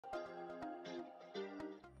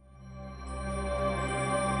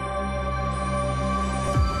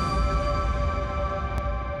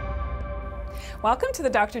Welcome to the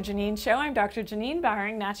Dr. Janine Show. I'm Dr. Janine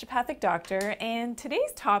Bowring, naturopathic doctor, and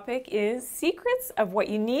today's topic is secrets of what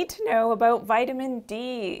you need to know about vitamin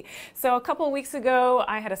D. So a couple of weeks ago,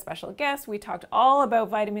 I had a special guest. We talked all about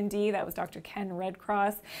vitamin D. That was Dr. Ken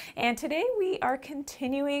Redcross. And today we are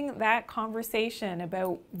continuing that conversation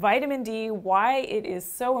about vitamin D, why it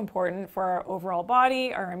is so important for our overall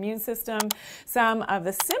body, our immune system, some of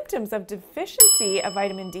the symptoms of deficiency of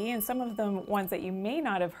vitamin D, and some of the ones that you may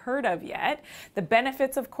not have heard of yet. The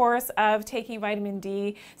benefits, of course, of taking vitamin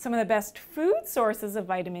D, some of the best food sources of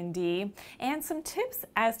vitamin D, and some tips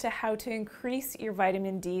as to how to increase your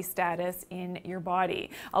vitamin D status in your body.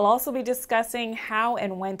 I'll also be discussing how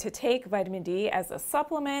and when to take vitamin D as a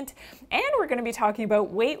supplement, and we're going to be talking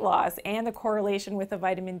about weight loss and the correlation with a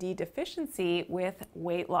vitamin D deficiency with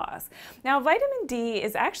weight loss. Now, vitamin D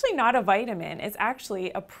is actually not a vitamin, it's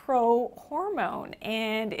actually a pro-hormone,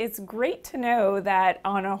 and it's great to know that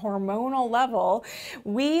on a hormonal level,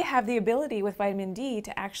 we have the ability with vitamin D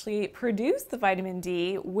to actually produce the vitamin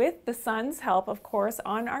D with the sun's help, of course,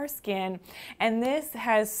 on our skin. And this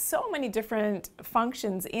has so many different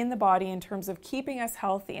functions in the body in terms of keeping us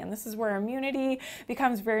healthy. And this is where immunity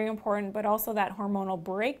becomes very important, but also that hormonal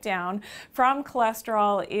breakdown from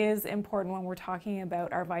cholesterol is important when we're talking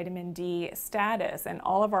about our vitamin D status. And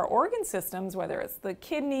all of our organ systems, whether it's the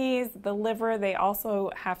kidneys, the liver, they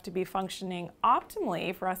also have to be functioning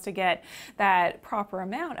optimally for us to get that proper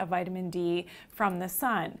amount of vitamin D from the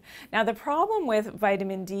sun. Now, the problem with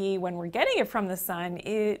vitamin D when we're getting it from the sun,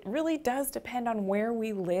 it really does depend on where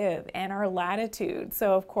we live and our latitude.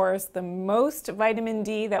 So, of course, the most vitamin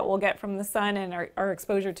D that we'll get from the sun and our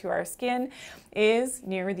exposure to our skin is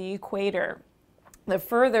near the equator. The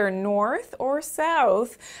further north or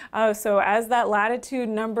south, so as that latitude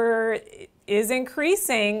number is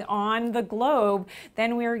increasing on the globe,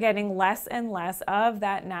 then we are getting less and less of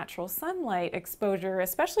that natural sunlight exposure,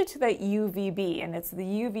 especially to that UVB. And it's the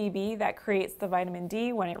UVB that creates the vitamin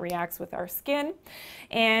D when it reacts with our skin.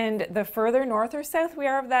 And the further north or south we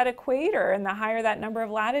are of that equator, and the higher that number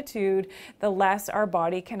of latitude, the less our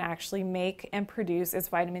body can actually make and produce its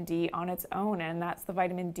vitamin D on its own, and that's the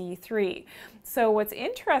vitamin D3. So what's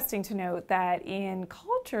interesting to note that in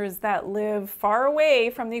cultures that live far away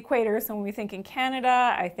from the equator, so when we think in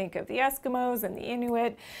Canada, I think of the Eskimos and the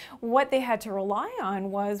Inuit, what they had to rely on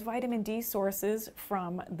was vitamin D sources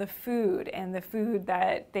from the food. And the food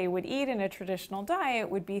that they would eat in a traditional diet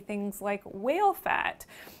would be things like whale fat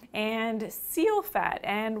and seal fat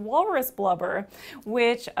and walrus blubber,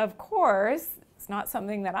 which of course, it's not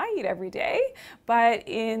something that I eat every day, but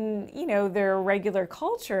in, their regular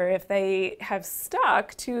culture, if they have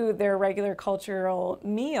stuck to their regular cultural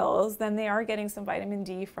meals, then they are getting some vitamin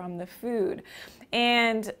D from the food.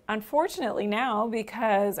 And unfortunately now,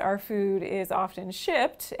 because our food is often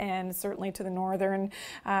shipped, and certainly to the northern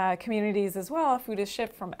communities as well, food is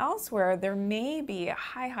shipped from elsewhere, there may be a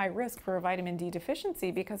high risk for a vitamin D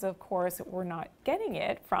deficiency because, of course, we're not getting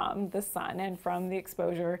it from the sun and from the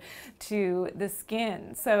exposure to the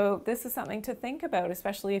skin. So this is something to think about,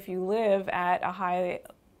 especially if you live at a high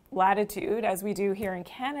latitude, as we do here in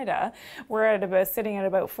Canada. We're at sitting at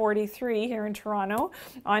about 43 here in Toronto,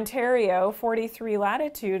 Ontario, 43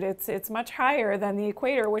 latitude. It's much higher than the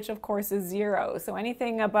equator, which of course is 0. So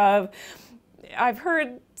anything above, I've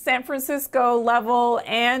heard San Francisco level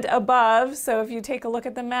and above. So if you take a look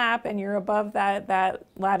at the map and you're above that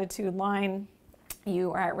latitude line,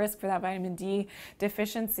 you are at risk for that vitamin D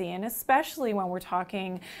deficiency. And especially when we're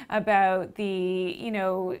talking about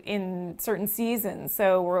in certain seasons.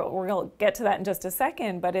 So we're going to get to that in just a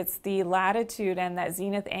second, but it's the latitude and that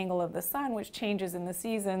zenith angle of the sun, which changes in the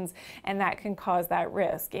seasons, and that can cause that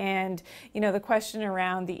risk. And, the question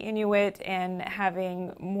around the Inuit and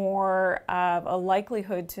having more of a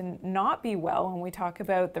likelihood to not be well when we talk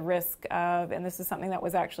about the risk of, and this is something that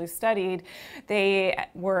was actually studied, they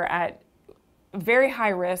were at very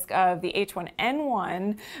high risk of the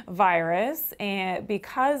H1N1 virus, and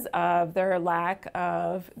because of their lack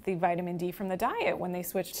of the vitamin D from the diet when they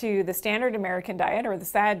switched to the standard American diet or the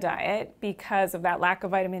SAD diet, because of that lack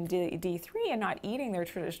of vitamin D3 and not eating their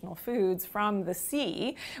traditional foods from the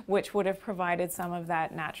sea, which would have provided some of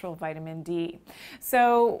that natural vitamin D.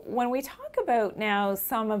 So when we talk about now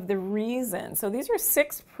some of the reasons, so these are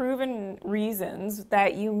 6 proven reasons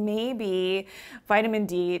that you may be vitamin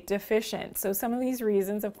D deficient. So some of these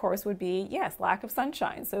reasons, of course, would be, yes, lack of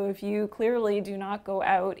sunshine. So if you clearly do not go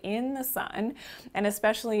out in the sun, and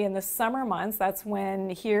especially in the summer months, that's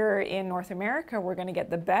when here in North America, we're going to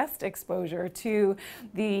get the best exposure to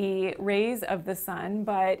the rays of the sun.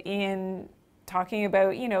 But in talking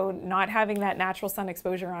about, you know, not having that natural sun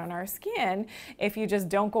exposure on our skin if you just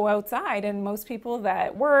don't go outside. And most people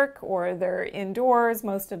that work or they're indoors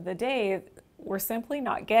most of the day, we're simply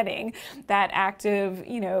not getting that active,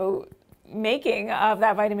 you know, making of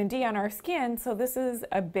that vitamin D on our skin. So this is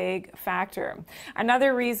a big factor.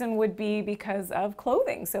 Another reason would be because of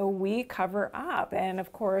clothing. So we cover up, and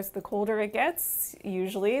of course the colder it gets,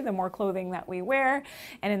 usually the more clothing that we wear,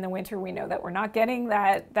 and in the winter we know that we're not getting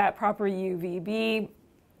that proper UVB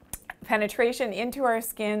penetration into our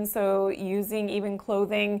skin. So using even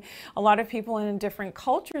clothing, a lot of people in different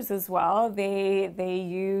cultures as well, they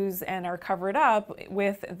use and are covered up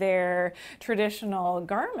with their traditional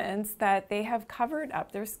garments that they have covered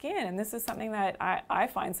up their skin. And this is something that I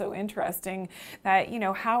find so interesting, that, you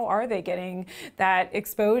know, how are they getting that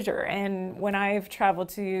exposure? And when I've traveled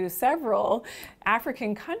to several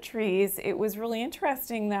African countries, it was really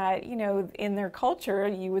interesting that, you know, in their culture,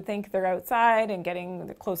 you would think they're outside and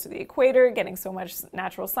getting close to the equator, getting so much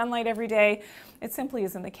natural sunlight every day. It simply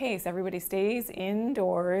isn't the case. Everybody stays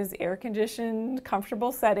indoors, air-conditioned,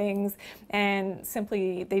 comfortable settings, and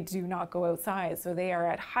simply they do not go outside. So they are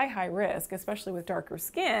at high risk, especially with darker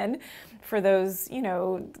skin. For those, you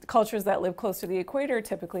know, cultures that live close to the equator,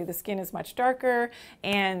 typically the skin is much darker,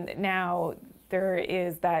 and now there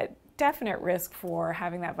is that definite risk for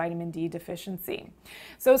having that vitamin D deficiency.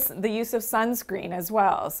 So the use of sunscreen as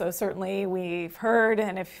well. So certainly we've heard,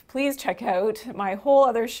 and if please check out my whole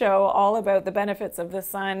other show all about the benefits of the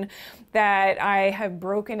sun, that I have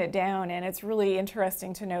broken it down, and it's really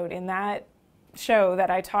interesting to note in that show that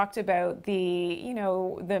I talked about the, you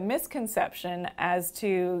know, the misconception as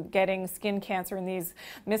to getting skin cancer, and these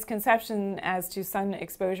misconceptions as to sun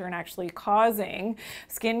exposure and actually causing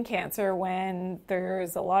skin cancer, when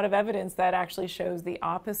there's a lot of evidence that actually shows the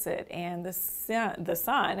opposite. And the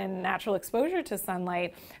sun and natural exposure to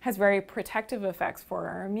sunlight has very protective effects for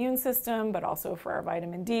our immune system, but also for our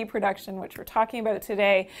vitamin D production, which we're talking about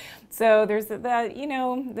today. So there's that, you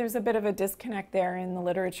know, there's a bit of a disconnect there in the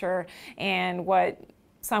literature, and what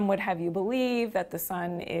some would have you believe, that the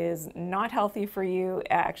sun is not healthy for you.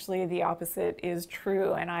 Actually, the opposite is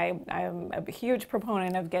true, and I'm a huge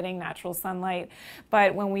proponent of getting natural sunlight.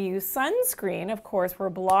 But when we use sunscreen, of course,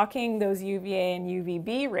 we're blocking those UVA and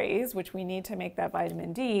UVB rays, which we need to make that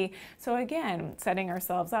vitamin D. So again, setting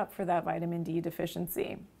ourselves up for that vitamin D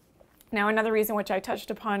deficiency. Now, another reason, which I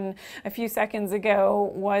touched upon a few seconds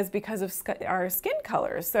ago, was because of our skin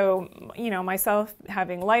color. So, you know, myself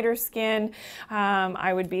having lighter skin,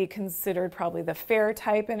 I would be considered probably the fair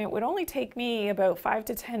type, and it would only take me about 5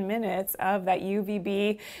 to 10 minutes of that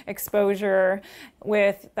UVB exposure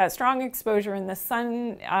with that strong exposure in the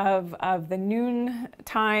sun of the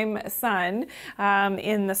noontime sun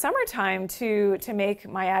in the summertime to make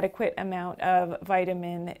my adequate amount of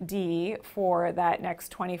vitamin D for that next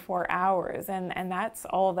 24 hours. And that's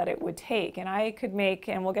all that it would take. And I could make,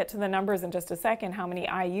 and we'll get to the numbers in just a second, how many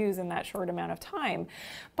I use in that short amount of time.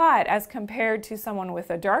 But as compared to someone with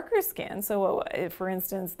a darker skin, so for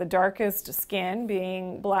instance, the darkest skin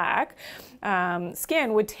being black,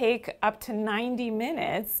 skin would take up to 90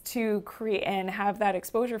 minutes to create and have that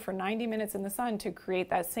exposure for 90 minutes in the sun to create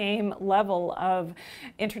that same level of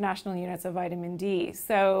international units of vitamin D.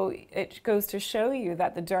 So it goes to show you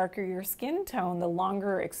that the darker your skin tone, the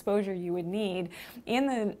longer exposure you would need in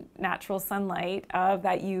the natural sunlight of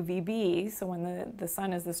that UVB. So when the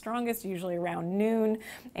sun is the strongest, usually around noon,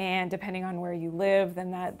 and depending on where you live,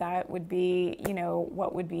 then that would be, you know,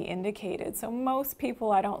 what would be indicated. So most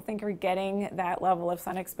people, I don't think, are getting that level of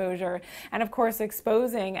sun exposure, and of course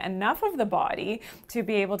exposing enough of the body to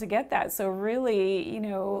be able to get that. So really, you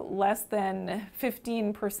know, less than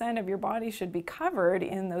 15% of your body should be covered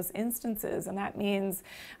in those instances, and that means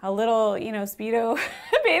a little, you know, Speedo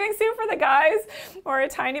bathing suit for the guys or a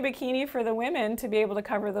tiny bikini for the women to be able to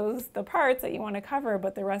cover the parts that you want to cover,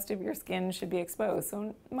 but the rest of your skin should be exposed.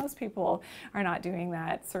 So most people are not doing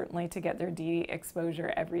that, certainly, to get their D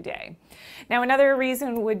exposure every day. Now, another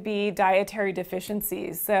reason would be dietary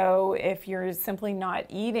deficiencies. So if you're simply not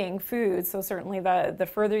eating food, so certainly the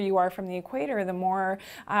further you are from the equator, the more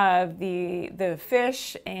of the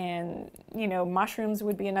fish and, you know, mushrooms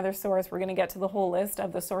would be another source. We're going to get to the whole list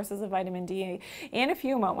of the sources of vitamin D in a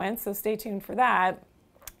few moments, so stay tuned for that.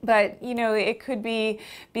 But, you know, it could be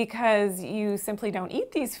because you simply don't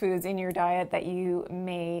eat these foods in your diet that you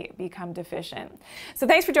may become deficient. So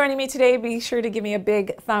thanks for joining me today. Be sure to give me a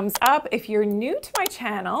big thumbs up. If you're new to my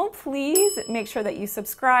channel, please make sure that you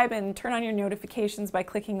subscribe and turn on your notifications by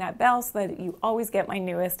clicking that bell so that you always get my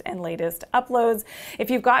newest and latest uploads. If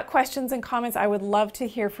you've got questions and comments, I would love to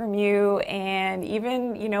hear from you. And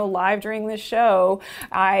even, you know, live during the show,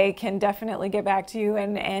 I can definitely get back to you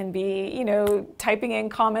and be, you know, typing in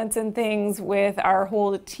comments and things with our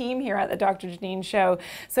whole team here at the Dr. Janine Show.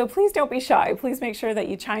 So please don't be shy. Please make sure that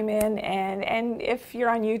you chime in, and if you're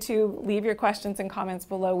on YouTube, leave your questions and comments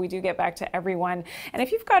below. We do get back to everyone. And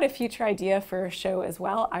if you've got a future idea for a show as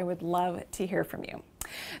well, I would love to hear from you.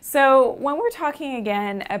 So when we're talking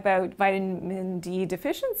again about vitamin D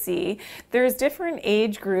deficiency, there's different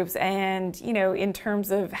age groups and, you know, in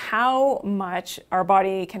terms of how much our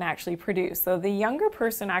body can actually produce. So the younger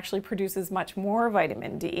person actually produces much more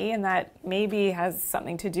vitamin D, and that maybe has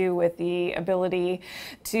something to do with the ability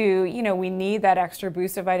to, you know, we need that extra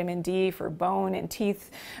boost of vitamin D for bone and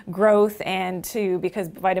teeth growth, and because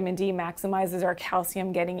vitamin D maximizes our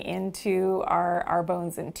calcium getting into our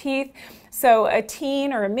bones and teeth. So a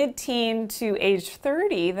teen or a mid-teen to age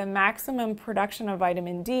 30, the maximum production of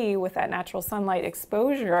vitamin D with that natural sunlight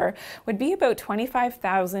exposure would be about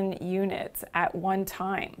 25,000 units at one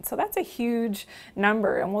time. So that's a huge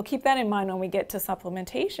number, and we'll keep that in mind when we get to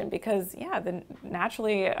supplementation, because yeah,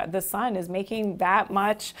 naturally the sun is making that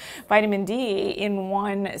much vitamin D in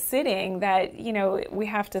one sitting that, you know, we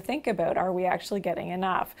have to think about, are we actually getting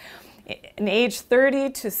enough? In age 30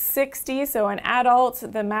 to 60, so an adult,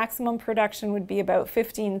 the maximum production would be about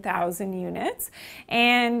 15,000 units.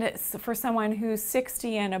 And for someone who's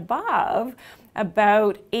 60 and above,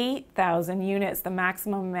 about 8,000 units, the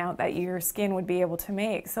maximum amount that your skin would be able to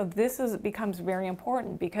make. So this becomes very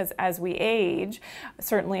important, because as we age,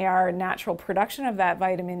 certainly our natural production of that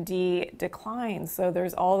vitamin D declines. So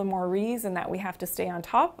there's all the more reason that we have to stay on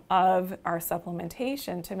top of our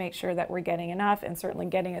supplementation to make sure that we're getting enough, and certainly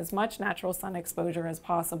getting as much natural sun exposure as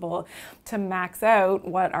possible to max out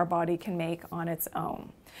what our body can make on its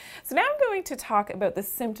own. So now I'm going to talk about the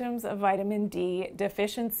symptoms of vitamin D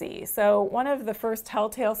deficiency. So one of the first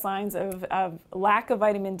telltale signs of lack of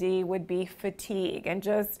vitamin D would be fatigue and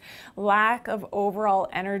just lack of overall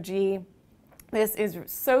energy. This is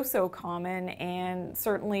so common, and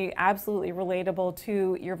certainly absolutely relatable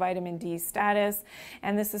to your vitamin D status.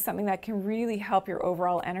 And this is something that can really help your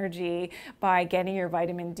overall energy by getting your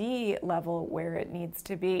vitamin D level where it needs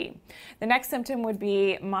to be. The next symptom would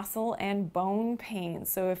be muscle and bone pain.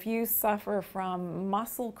 So if you suffer from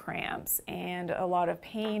muscle cramps and a lot of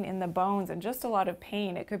pain in the bones, and just a lot of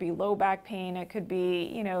pain, it could be low back pain, it could be,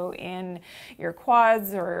 you know, in your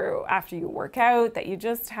quads or after you work out, that you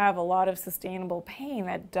just have a lot of sustainable pain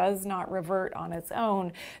that does not revert on its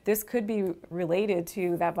own, this could be related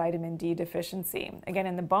to that vitamin D deficiency. Again,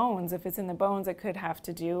 in the bones, if it's in the bones, it could have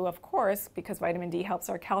to do, of course, because vitamin D helps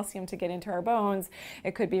our calcium to get into our bones,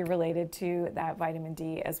 it could be related to that vitamin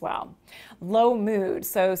D as well. Low mood,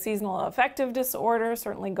 so seasonal affective disorder,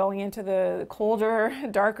 certainly going into the colder,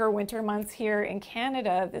 darker winter months here in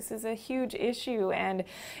Canada, this is a huge issue, and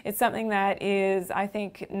it's something that is, I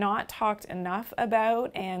think, not talked enough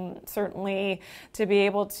about. And certainly to be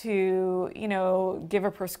able to, you know, give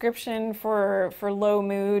a prescription for low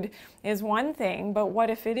mood is one thing, but what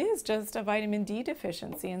if it is just a vitamin D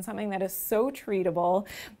deficiency, and something that is so treatable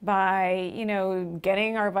by, you know,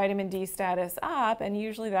 getting our vitamin D status up? And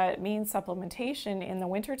usually that means supplementation in the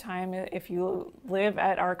wintertime if you live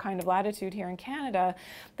at our kind of latitude here in Canada,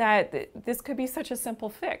 that this could be such a simple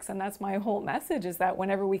fix. And that's my whole message, is that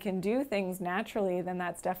whenever we can do things naturally, then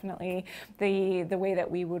that's definitely the way that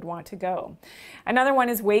we would want to go. Another one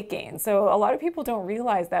is weight gain. So a lot of people don't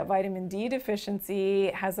realize that vitamin D deficiency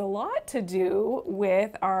has a lot to do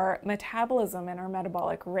with our metabolism and our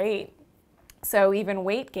metabolic rate. So even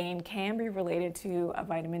weight gain can be related to a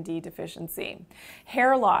vitamin D deficiency.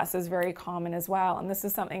 Hair loss is very common as well, and this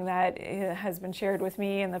is something that has been shared with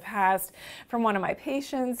me in the past from one of my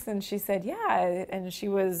patients, and she said, yeah, and she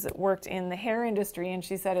worked in the hair industry, and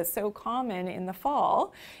she said it's so common in the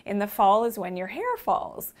fall. In the fall is when your hair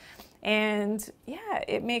falls. And yeah,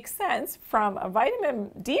 it makes sense from a vitamin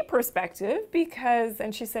D perspective, because,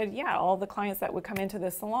 and she said, yeah, all the clients that would come into the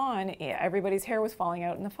salon, everybody's hair was falling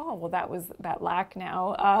out in the fall. Well, that was that lack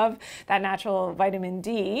now of that natural vitamin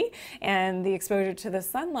D and the exposure to the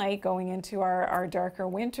sunlight going into our darker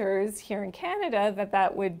winters here in Canada,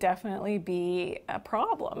 that would definitely be a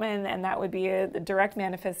problem. And that would be a direct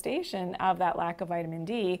manifestation of that lack of vitamin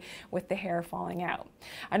D with the hair falling out.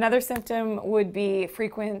 Another symptom would be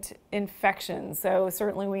frequent infections. So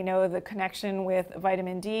certainly we know the connection with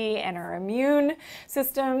vitamin D and our immune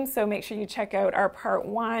system. So make sure you check out our part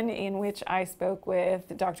 1, in which I spoke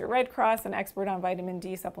with Dr. Redcross, an expert on vitamin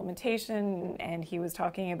D supplementation, and he was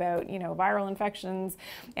talking about, you know, viral infections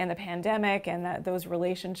and the pandemic and those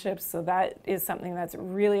relationships. So that is something that's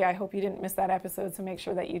really, I hope you didn't miss that episode, so make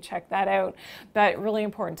sure that you check that out. But really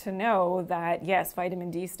important to know that yes,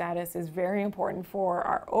 vitamin D status is very important for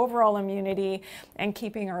our overall immunity and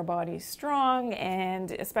keeping our body strong,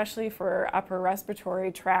 and especially for upper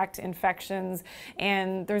respiratory tract infections.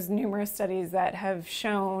 And there's numerous studies that have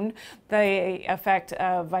shown the effect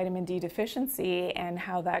of vitamin D deficiency and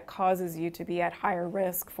how that causes you to be at higher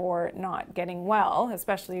risk for not getting well,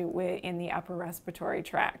 especially in the upper respiratory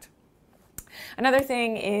tract. Another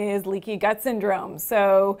thing is leaky gut syndrome.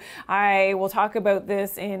 So I will talk about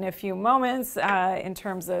this in a few moments in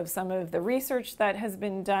terms of some of the research that has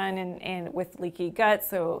been done and with leaky gut.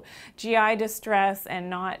 So GI distress and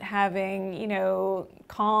not having, you know,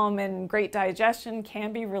 calm and great digestion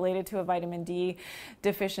can be related to a vitamin D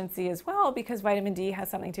deficiency as well, because vitamin D has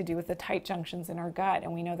something to do with the tight junctions in our gut.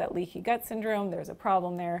 And we know that leaky gut syndrome, there's a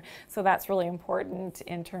problem there. So that's really important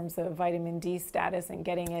in terms of vitamin D status and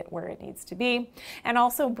getting it where it needs to be. And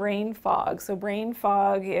also brain fog. So brain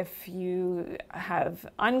fog, if you have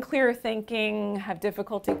unclear thinking, have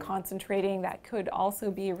difficulty concentrating, that could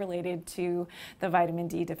also be related to the vitamin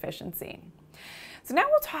D deficiency. So now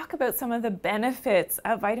we'll talk about some of the benefits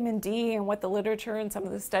of vitamin D and what the literature and some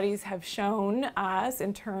of the studies have shown us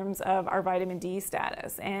in terms of our vitamin D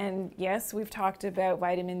status. And yes, we've talked about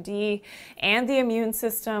vitamin D and the immune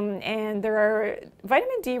system, and there are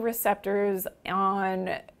vitamin D receptors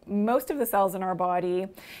on most of the cells in our body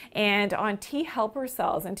and on T helper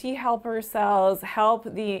cells. And T helper cells help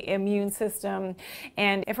the immune system.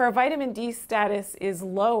 And if our vitamin D status is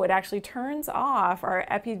low, it actually turns off our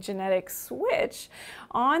epigenetic switch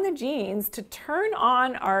on the genes to turn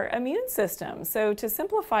on our immune system. So to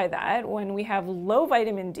simplify that, when we have low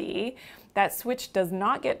vitamin D, that switch does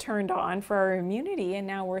not get turned on for our immunity, and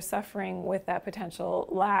now we're suffering with that potential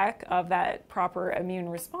lack of that proper immune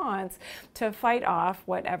response to fight off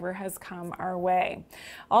whatever has come our way.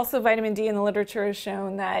 Also, vitamin D in the literature has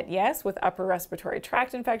shown that, yes, with upper respiratory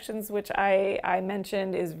tract infections, which I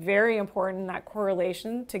mentioned is very important, that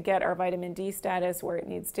correlation to get our vitamin D status where it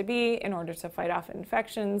needs to be in order to fight off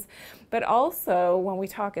infections. But also, when we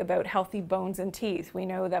talk about healthy bones and teeth, we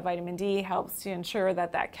know that vitamin D helps to ensure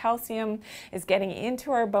that that calcium is getting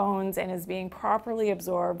into our bones and is being properly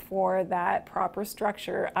absorbed for that proper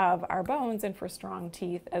structure of our bones and for strong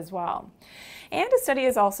teeth as well. And a study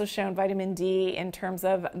has also shown vitamin D in terms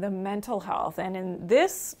of the mental health. And in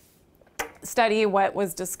this study, what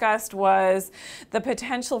was discussed was the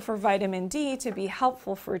potential for vitamin D to be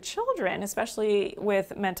helpful for children, especially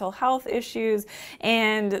with mental health issues.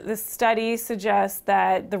 And the study suggests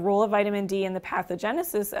that the role of vitamin D in the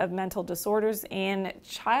pathogenesis of mental disorders in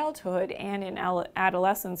childhood and in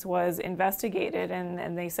adolescence was investigated.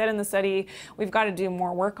 And they said in the study, we've got to do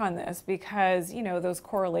more work on this because, you know, those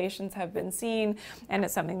correlations have been seen, and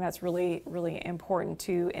it's something that's really, really important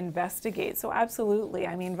to investigate. So absolutely,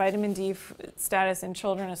 I mean, vitamin D status in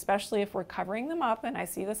children, especially if we're covering them up, and I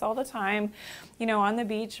see this all the time, you know, on the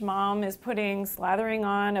beach, mom is slathering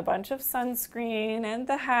on a bunch of sunscreen and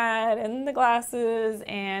the hat and the glasses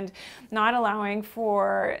and not allowing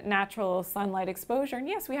for natural sunlight exposure. And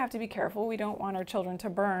yes, we have to be careful. We don't want our children to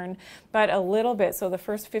burn, but a little bit. So the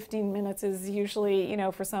first 15 minutes is usually, you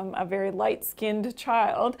know, for a very light-skinned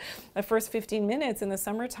child, the first 15 minutes in the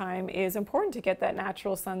summertime is important to get that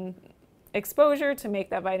natural sun exposure to make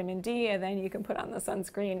that vitamin D, and then you can put on the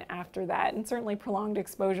sunscreen after that. And certainly prolonged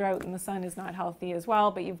exposure out in the sun is not healthy as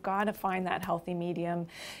well, but you've got to find that healthy medium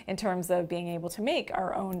in terms of being able to make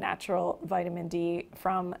our own natural vitamin D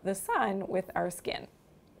from the sun with our skin.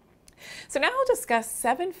 So now I'll discuss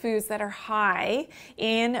 7 foods that are high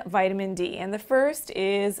in vitamin D. And the first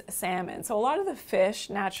is salmon. So a lot of the fish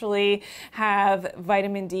naturally have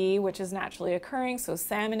vitamin D, which is naturally occurring. So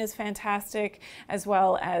salmon is fantastic, as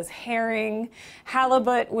well as herring.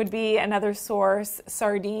 Halibut would be another source.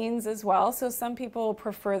 Sardines as well. So some people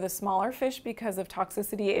prefer the smaller fish because of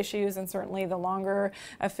toxicity issues, and certainly the longer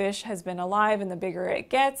a fish has been alive and the bigger it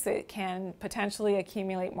gets, it can potentially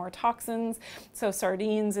accumulate more toxins. So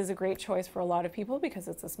sardines is a great great choice for a lot of people because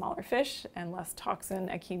it's a smaller fish and less toxin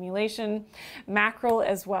accumulation. Mackerel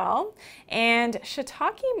as well, and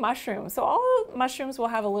shiitake mushrooms. So all mushrooms will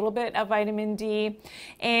have a little bit of vitamin D,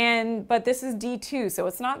 but this is D2, so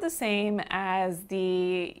it's not the same as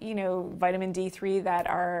the vitamin D3 that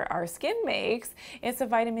our skin makes. It's a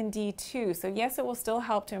vitamin D2. So yes, it will still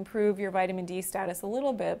help to improve your vitamin D status a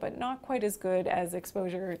little bit, but not quite as good as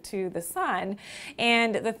exposure to the sun.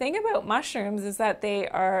 And the thing about mushrooms is that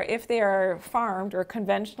if they are farmed or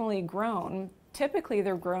conventionally grown, typically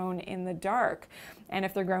they're grown in the dark. And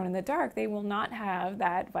if they're grown in the dark, they will not have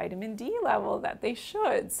that vitamin D level that they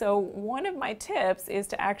should. So one of my tips is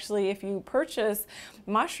to actually, if you purchase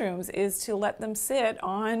mushrooms, is to let them sit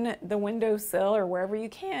on the windowsill or wherever you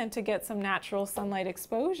can to get some natural sunlight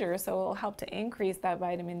exposure. So it will help to increase that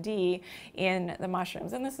vitamin D in the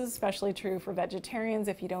mushrooms. And this is especially true for vegetarians.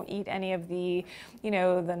 If you don't eat any of the,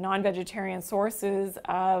 the non-vegetarian sources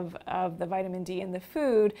of the vitamin D in the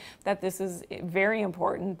food, that this is very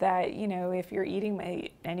important that, if you're eating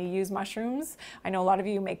and you use mushrooms. I know a lot of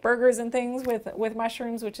you make burgers and things with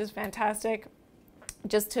mushrooms, which is fantastic.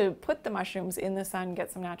 Just to put the mushrooms in the sun, get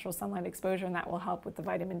some natural sunlight exposure, and that will help with the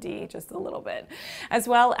vitamin D just a little bit. As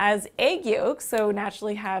well as egg yolks, so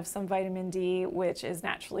naturally have some vitamin D, which is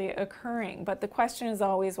naturally occurring. But the question is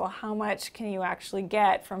always, well, how much can you actually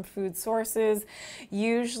get from food sources?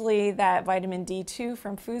 Usually that vitamin D2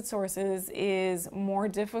 from food sources is more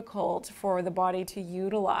difficult for the body to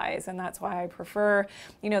utilize, and that's why I prefer,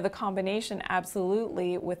 the combination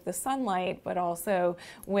absolutely with the sunlight, but also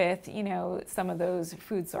with, some of those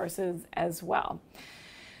food sources as well.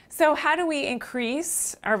 So how do we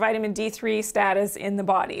increase our vitamin D3 status in the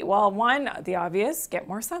body? Well, one, the obvious, get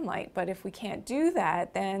more sunlight. But if we can't do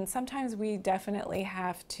that, then sometimes we definitely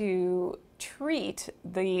have to treat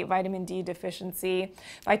the vitamin D deficiency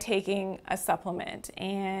by taking a supplement.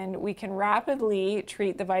 And we can rapidly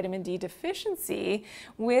treat the vitamin D deficiency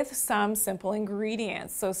with some simple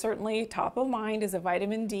ingredients. So certainly top of mind is a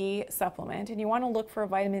vitamin D supplement, and you want to look for a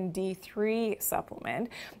vitamin D3 supplement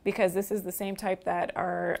because this is the same type that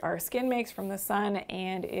our skin makes from the sun,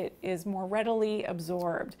 and it is more readily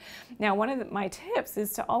absorbed. Now, one of my tips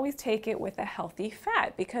is to always take it with a healthy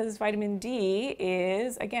fat because vitamin D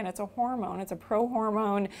is, again, it's a hormone. It's a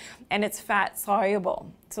prohormone, and it's fat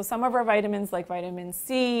soluble. So some of our vitamins like vitamin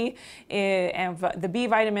C and the B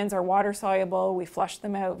vitamins are water soluble. We flush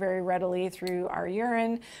them out very readily through our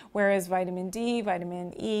urine, whereas vitamin D,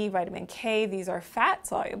 vitamin E, vitamin K, these are fat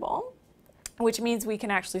soluble, which means we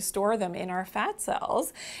can actually store them in our fat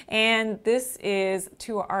cells. And this is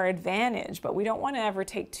to our advantage, but we don't want to ever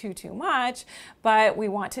take too much, but we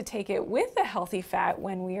want to take it with a healthy fat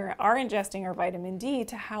when we are ingesting our vitamin D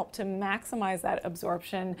to help to maximize that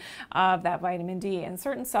absorption of that vitamin D. And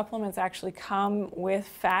certain supplements actually come with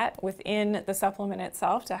fat within the supplement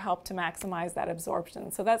itself to help to maximize that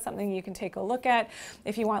absorption. So that's something you can take a look at.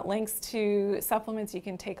 If you want links to supplements, you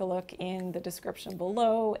can take a look in the description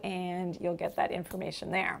below and you'll get that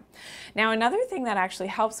information there. Now, another thing that actually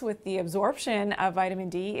helps with the absorption of vitamin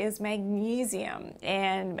D is magnesium.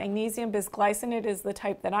 And magnesium bisglycinate is the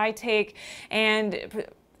type that I take. And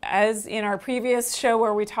as in our previous show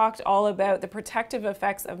where we talked all about the protective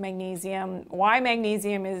effects of magnesium, why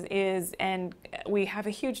magnesium is and we have a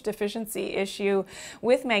huge deficiency issue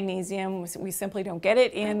with magnesium. We simply don't get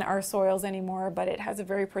it in our soils anymore, but it has a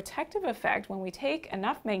very protective effect when we take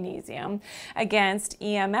enough magnesium against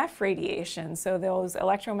EMF radiation. So those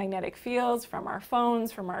electromagnetic fields from our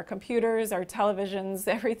phones, from our computers, our televisions,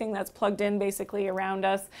 everything that's plugged in basically around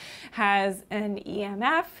us has an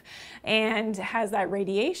EMF and has that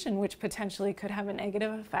radiation, which potentially could have a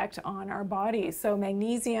negative effect on our bodies. So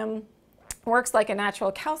magnesium works like a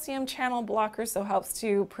natural calcium channel blocker, so helps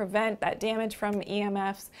to prevent that damage from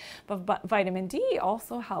EMFs, but vitamin D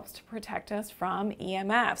also helps to protect us from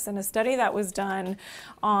EMFs. And a study that was done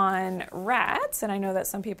on rats, and I know that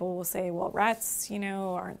some people will say, well, rats,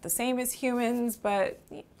 aren't the same as humans, but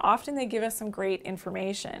often they give us some great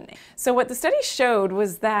information. So what the study showed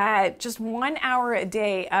was that just 1 hour a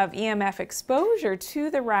day of EMF exposure to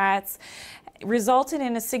the rats resulted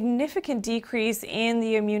in a significant decrease in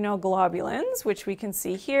the immunoglobulins, which we can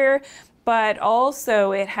see here, but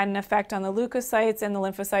also it had an effect on the leukocytes and the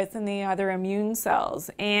lymphocytes and the other immune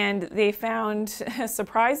cells. And they found,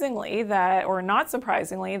 surprisingly, that, or not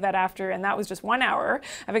surprisingly, that after, and that was just 1 hour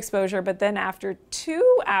of exposure, but then after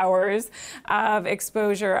 2 hours of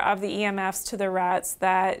exposure of the EMFs to the rats,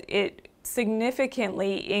 that it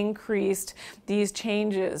significantly increased these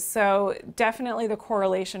changes. So definitely the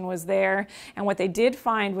correlation was there. And what they did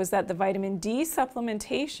find was that the vitamin D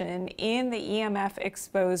supplementation in the EMF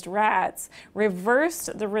exposed rats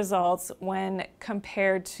reversed the results when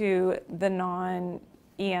compared to the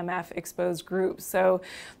non-EMF exposed groups. So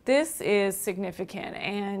this is significant.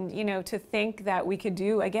 And, you know, to think that we could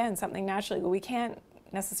do, again, something naturally, we can't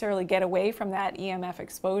necessarily get away from that EMF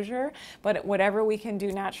exposure, but whatever we can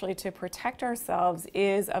do naturally to protect ourselves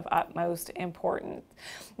is of utmost importance.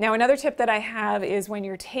 Now, another tip that I have is when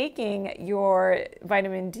you're taking your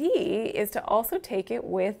vitamin D is to also take it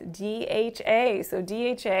with DHA. So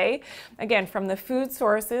DHA, again, from the food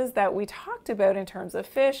sources that we talked about in terms of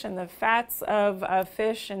fish and the fats of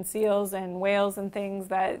fish and seals and whales and things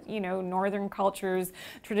that, you know, northern cultures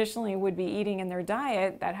traditionally would be eating in their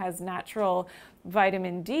diet that has natural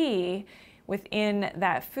vitamin D within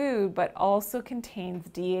that food, but also contains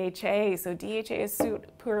DHA. So DHA is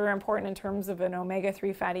super important in terms of an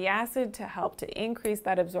omega-3 fatty acid to help to increase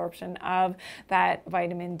that absorption of that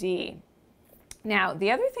vitamin D. Now, the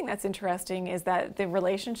other thing that's interesting is that the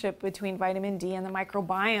relationship between vitamin D and the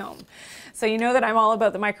microbiome. So you know that I'm all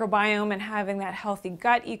about the microbiome and having that healthy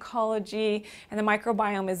gut ecology, and the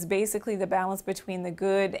microbiome is basically the balance between the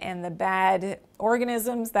good and the bad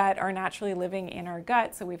organisms that are naturally living in our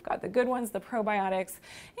gut. So we've got the good ones, the probiotics,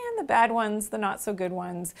 and the bad ones, the not so good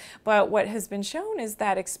ones. But what has been shown is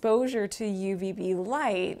that exposure to UVB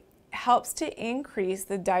light helps to increase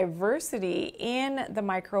the diversity in the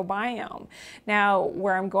microbiome. Now,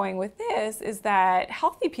 where I'm going with this is that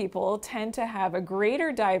healthy people tend to have a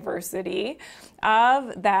greater diversity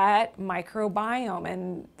of that microbiome,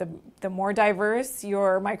 and the more diverse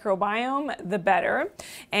your microbiome, the better.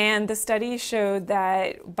 And the study showed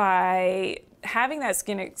that by having that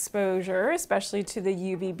skin exposure, especially to the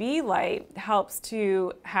UVB light, helps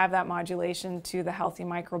to have that modulation to the healthy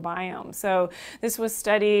microbiome. So this was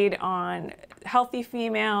studied on healthy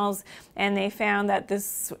females, and they found that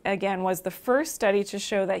this, again, was the first study to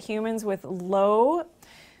show that humans with low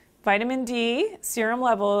vitamin D serum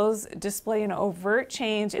levels display an overt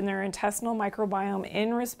change in their intestinal microbiome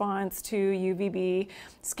in response to UVB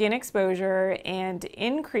skin exposure and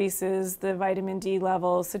increases the vitamin D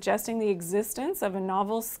levels, suggesting the existence of a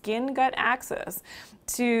novel skin-gut axis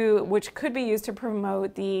which could be used to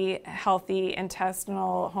promote the healthy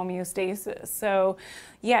intestinal homeostasis. So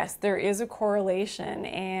yes, there is a correlation,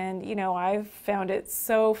 and you know, I've found it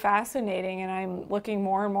so fascinating, and I'm looking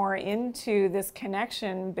more and more into this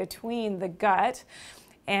connection between the gut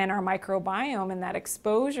and our microbiome and that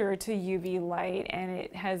exposure to UV light. And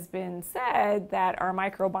it has been said that our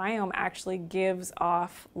microbiome actually gives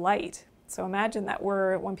off light. So imagine that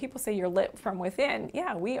when people say you're lit from within,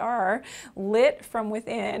 yeah, we are lit from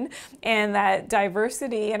within, and that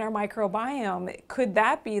diversity in our microbiome, could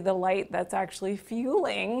that be the light that's actually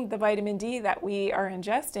fueling the vitamin D that we are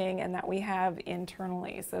ingesting and that we have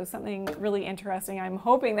internally? So something really interesting. I'm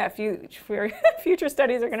hoping that future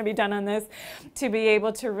studies are going to be done on this to be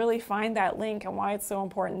able to really find that link and why it's so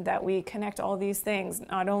important that we connect all these things,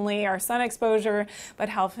 not only our sun exposure, but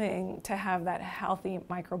helping to have that healthy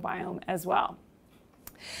microbiome as well.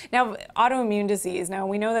 Now, autoimmune disease. Now,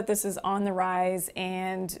 we know that this is on the rise,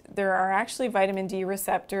 and there are actually vitamin D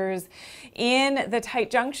receptors in the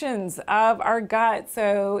tight junctions of our gut.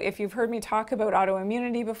 So if you've heard me talk about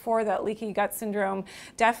autoimmunity before, that leaky gut syndrome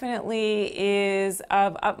definitely is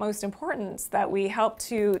of utmost importance that we help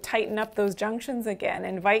to tighten up those junctions again.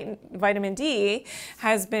 And vitamin D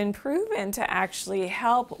has been proven to actually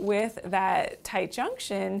help with that tight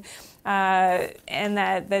junction and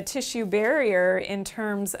that the tissue barrier in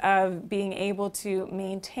terms of being able to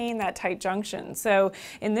maintain that tight junction. So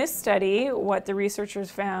in this study, what the researchers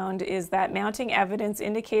found is that mounting evidence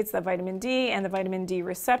indicates that vitamin D and the vitamin D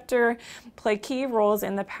receptor play key roles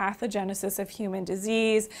in the pathogenesis of human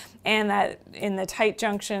disease, and that in the tight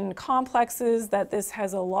junction complexes, that this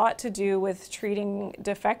has a lot to do with treating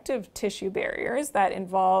defective tissue barriers that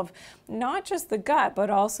involve not just the gut, but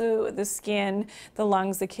also the skin, the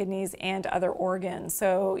lungs, the kidneys, and other organs.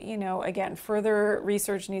 So, you know, again, further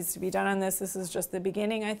research needs to be done on this. This is just the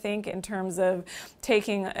beginning, I think, in terms of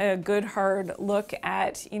taking a good hard look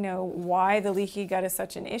at, you know, why the leaky gut is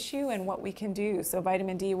such an issue and what we can do. So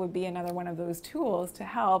vitamin D would be another one of those tools to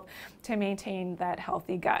help to maintain that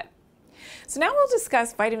healthy gut. So now we'll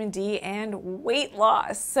discuss vitamin D and weight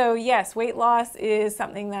loss. So yes, weight loss is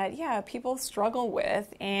something that, yeah, people struggle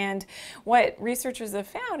with. And what researchers have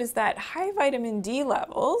found is that high vitamin D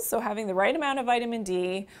levels, so having the right amount of vitamin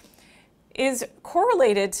D, will increase the vitamin D levels in the gut, and that vitamin D levels in the gut will increase the vitamin D levels in the gut. So having the right amount of vitamin D is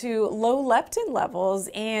correlated to low leptin levels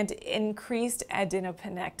and increased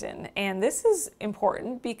adiponectin. And this is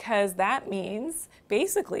important because that means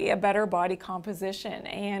basically a better body composition.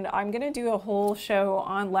 And I'm going to do a whole show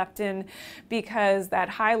on leptin because that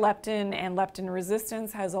high leptin and leptin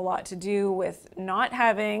resistance has a lot to do with not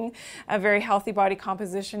having a very healthy body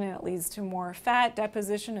composition, and it leads to more fat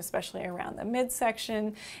deposition, especially around the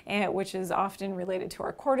midsection, and which is often related to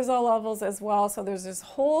our cortisol levels as well. So there's this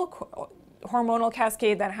whole hormonal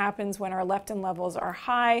cascade that happens when our leptin levels are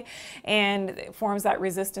high, and it forms that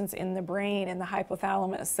resistance in the brain and the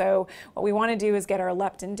hypothalamus. So what we want to do is get our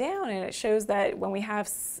leptin down, and it shows that when we have,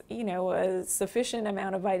 you know, a sufficient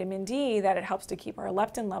amount of vitamin D, that it helps to keep our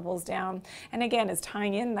leptin levels down. And again, it's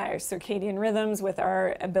tying in our circadian rhythms with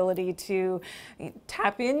our ability to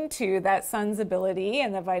tap into that sun's ability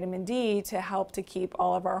and the vitamin D to help to keep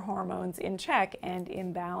all of our hormones in check and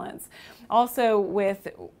in balance. Also, with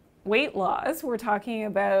weight loss we're talking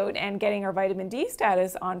about, and getting our vitamin D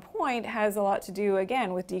status on point has a lot to do,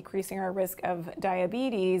 again, with decreasing our risk of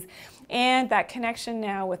diabetes, and that connection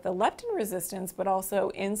now with the leptin resistance, but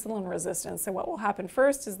also insulin resistance. So what will happen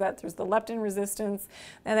first is that there's the leptin resistance,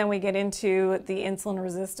 and then we get into the insulin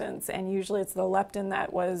resistance, and usually it's the leptin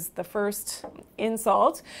that was the first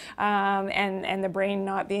insult, and the brain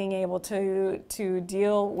not being able to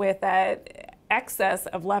deal with that excess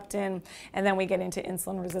of leptin, and then we get into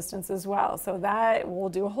insulin resistance as well. So that we'll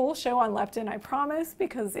do a whole show on leptin, I promise,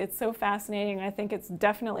 because it's so fascinating. I think it's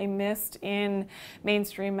definitely missed in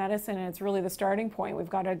mainstream medicine, and it's really the starting point. We've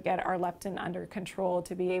got to get our leptin under control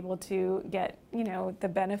to be able to get, you know, the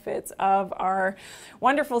benefits of our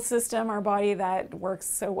wonderful system, our body that works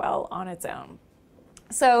so well on its own.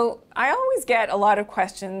 So I always get a lot of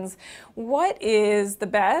questions. What is the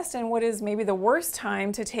best and what is maybe the worst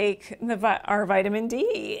time to take our vitamin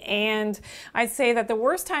D? And I'd say that the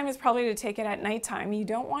worst time is probably to take it at nighttime. You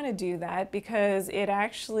don't want to do that because it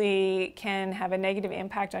actually can have a negative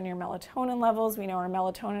impact on your melatonin levels. We know our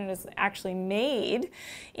melatonin is actually made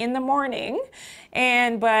in the morning,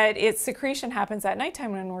 but its secretion happens at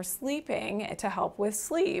nighttime when we're sleeping to help with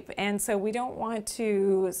sleep. And so we don't want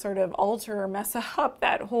to sort of alter or mess up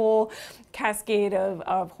that whole cascade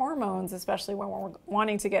of hormones, especially when we're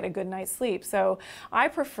wanting to get a good night's sleep. So I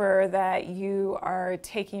prefer that you are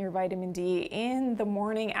taking your vitamin D in the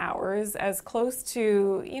morning hours, as close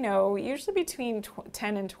to, you know, usually between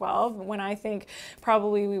 10 and 12, when I think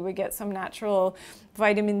probably we would get some natural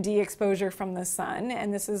vitamin D exposure from the sun.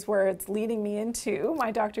 And this is where it's leading me into my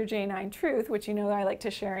Dr. Janine Truth, which you know I like to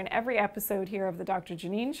share in every episode here of the Dr.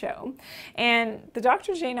 Janine Show. And the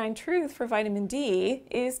Dr. Janine Truth for vitamin D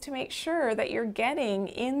is to make sure that you're getting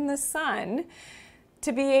in the sun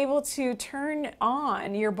to be able to turn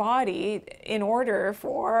on your body in order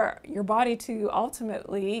for your body to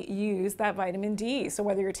ultimately use that vitamin D. So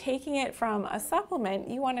whether you're taking it from a supplement,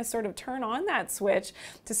 you want to sort of turn on that switch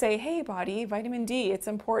to say, hey body, vitamin D, it's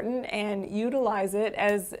important, and utilize it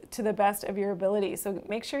as to the best of your ability. So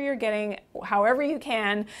make sure you're getting, however you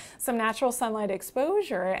can, some natural sunlight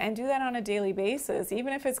exposure, and do that on a daily basis.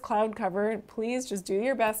 Even if it's cloud covered, please just do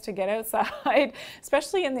your best to get outside,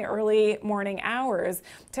 especially in the early morning hours,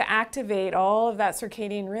 to activate all of that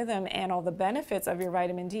circadian rhythm and all the benefits of your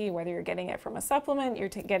vitamin D, whether you're getting it from a supplement, you're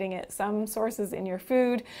getting it some sources in your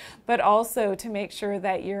food, but also to make sure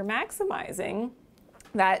that you're maximizing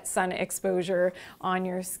that sun exposure on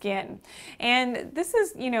your skin. And this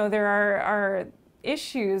is, you know, there are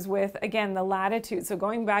issues with, again, the latitude. So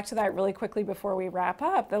going back to that really quickly before we wrap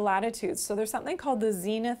up, the latitudes. So there's something called the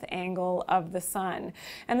zenith angle of the sun.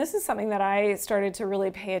 And this is something that I started to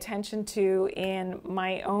really pay attention to in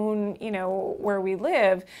my own, you know, where we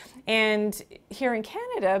live. And here in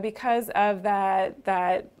Canada, because of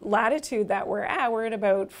that latitude that we're at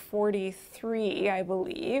about 43, I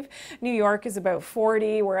believe. New York is about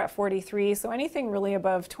 40, we're at 43. So anything really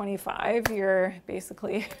above 25, you're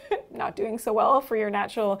basically not doing so well for your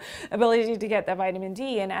natural ability to get that vitamin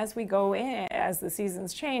D. And as we go in, as the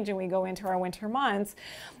seasons change and we go into our winter months,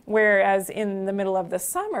 whereas in the middle of the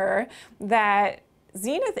summer, that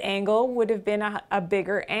zenith angle would have been a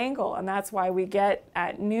bigger angle, and that's why we get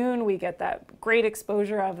at noon, we get that great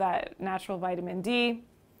exposure of that natural vitamin D.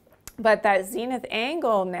 But that zenith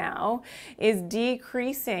angle now is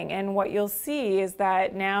decreasing, and what you'll see is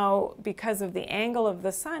that now, because of the angle of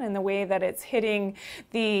the sun and the way that it's hitting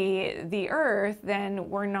the earth, then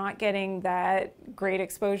we're not getting that great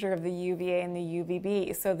exposure of the UVA and the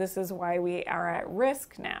UVB. So this is why we are at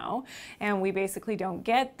risk now, and we basically don't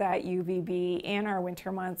get that UVB in our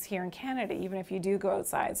winter months here in Canada, even if you do go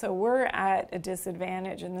outside. So we're at a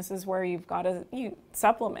disadvantage, and this is where you've got to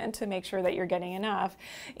supplement to make sure that you're getting enough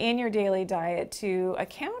in your daily diet to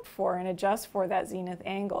account for and adjust for that zenith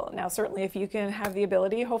angle. Now, certainly if you can have the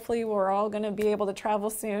ability, hopefully we're all going to be able to travel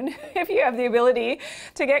soon, if you have the ability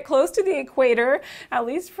to get close to the equator, at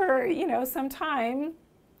least for, you know, some time.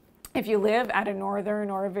 If you live at a northern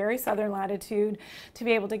or a very southern latitude, to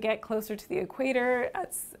be able to get closer to the equator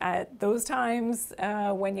at those times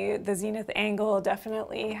when the zenith angle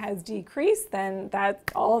definitely has decreased, then that's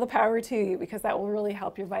all the power to you, because that will really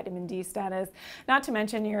help your vitamin D status, not to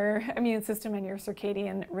mention your immune system and your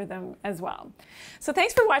circadian rhythm as well. So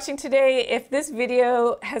thanks for watching today. If this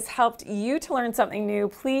video has helped you to learn something new,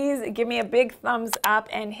 please give me a big thumbs up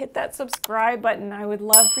and hit that subscribe button. I would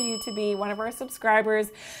love for you to be one of our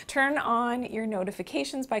subscribers. Turn on your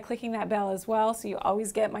notifications by clicking that bell as well, so you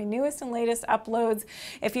always get my newest and latest uploads.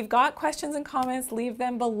 If you've got questions and comments, leave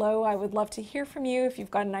them below. I would love to hear from you. If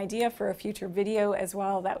you've got an idea for a future video as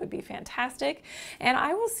well, that would be fantastic. And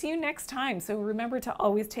I will see you next time. So remember to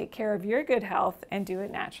always take care of your good health and do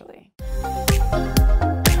it naturally.